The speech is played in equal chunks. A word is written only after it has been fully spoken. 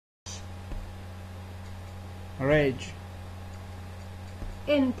rage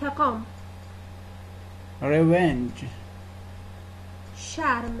انتقام revenge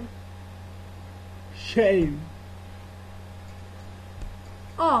شرم shame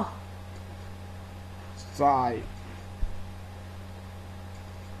آه sigh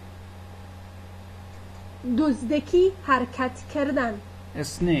دزدکی حرکت کردن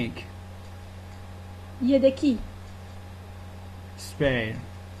sneak یدکی spare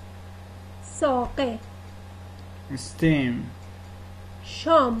ساقه steam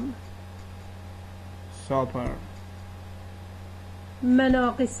شام supper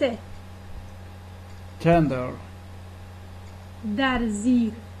مناقصه tender در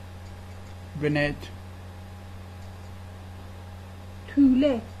زیر beneath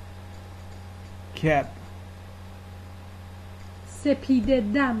توله cap سپیده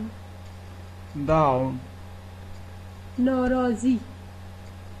دم down ناراضی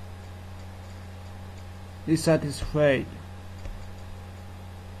dissatisfied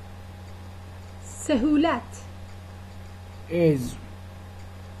سهولت is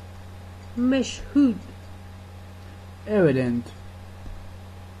مشهود evident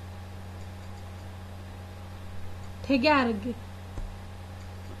تگرگ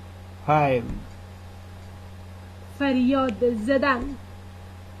high فریاد زدن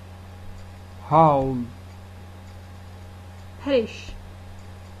howl پرش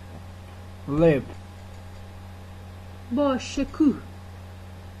lip با شکوه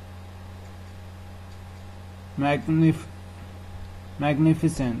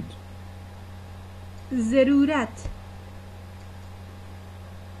magnificent ضرورت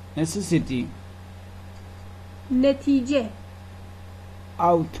necessity نتیجه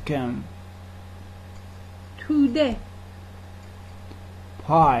outcome توده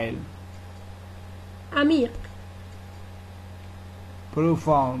pile عمیق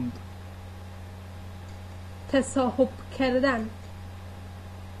profound تصاحب کردن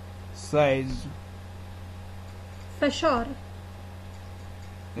size فشار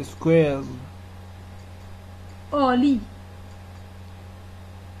squeeze عالی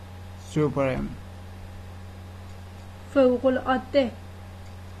supreme فوق العاده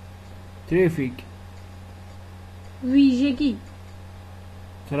terrific ویژگی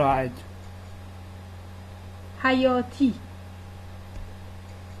tried حیاتی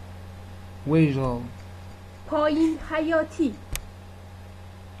visual پایین حیاتی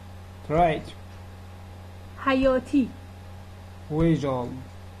tried حیاتی visual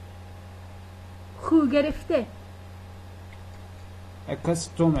خو گرفته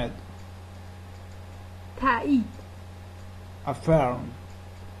accustomed تایید affirm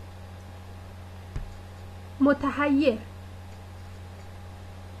متحیر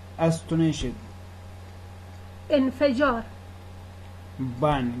astonished انفجار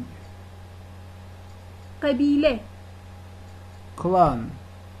bang قبیله clan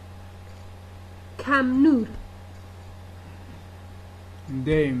کم نور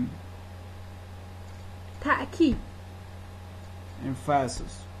dame تأکید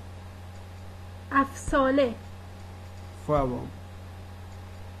emphasis افسانه fable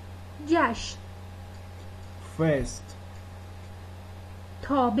جشن fest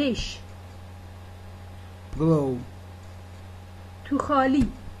تابش glow تو خالی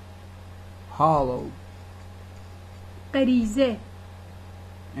hollow غریزه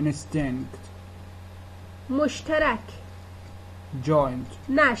instinct مشترک joint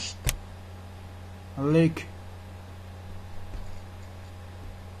نشت leak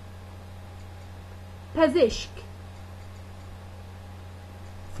پزشک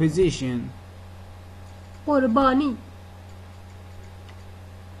physician قربانی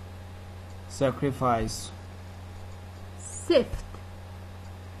sacrifice سفت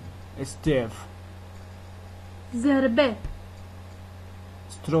stiff ضربه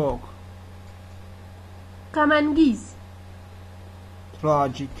stroke غم‌انگیز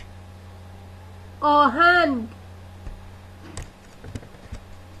tragic آهنگ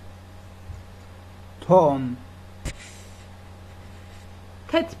tone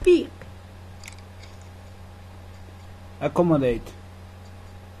تطبیق accommodate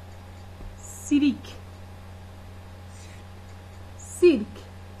سیریک سیرک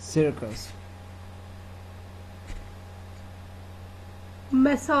circus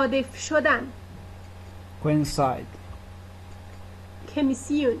مصادف شدن coincide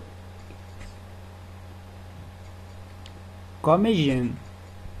کمیسیون commission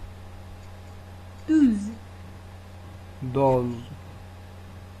دوز dose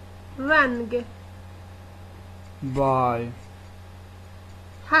رنگ by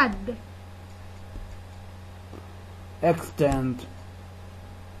حد extent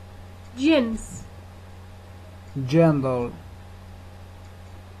جنس gender,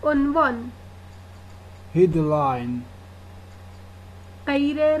 عنوان، headline,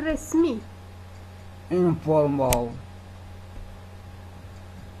 غیر رسمی، informal,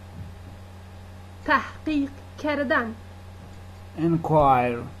 تحقیق کردن،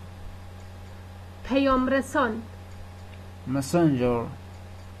 inquire, پیام رسان، messenger,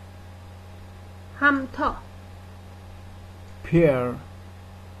 همتا، peer,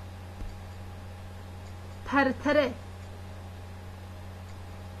 ترتره،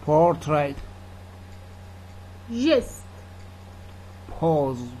 portrait, ژست،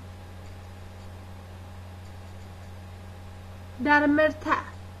 pose, در مرتع،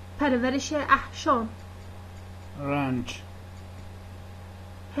 پرورش احشام، ranch,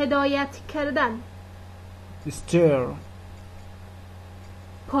 هدایت کردن، steer,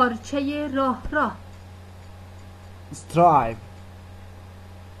 پارچه راه، stripe,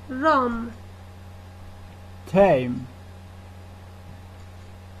 رام، tame,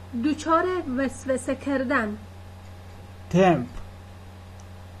 دچار وسوسه کردن، temp,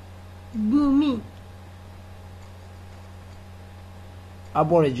 بومی،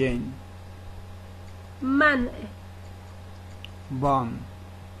 aborigine, منع، ban,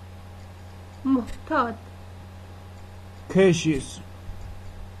 محتاط، cases,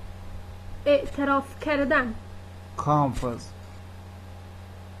 اعتراف کردن، compass,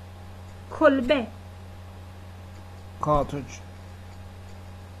 کلبه، cottage,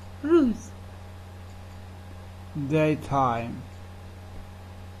 روز، daytime,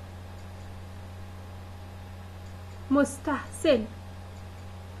 مستحصل،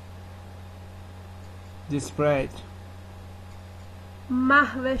 disparate,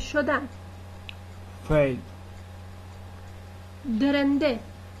 محو شدن، fade, درنده،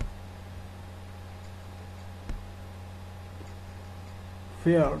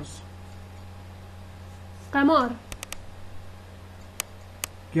 fears, قمار،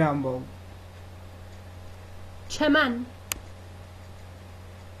 gamble, چمن،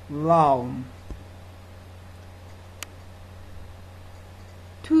 lawn,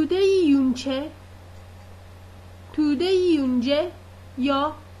 توده یونچه، توده یونجه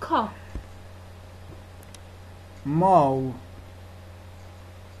یا کا، mow,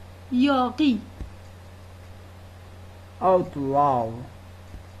 یاقی، outlaw,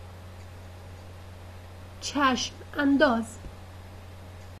 چشم انداز،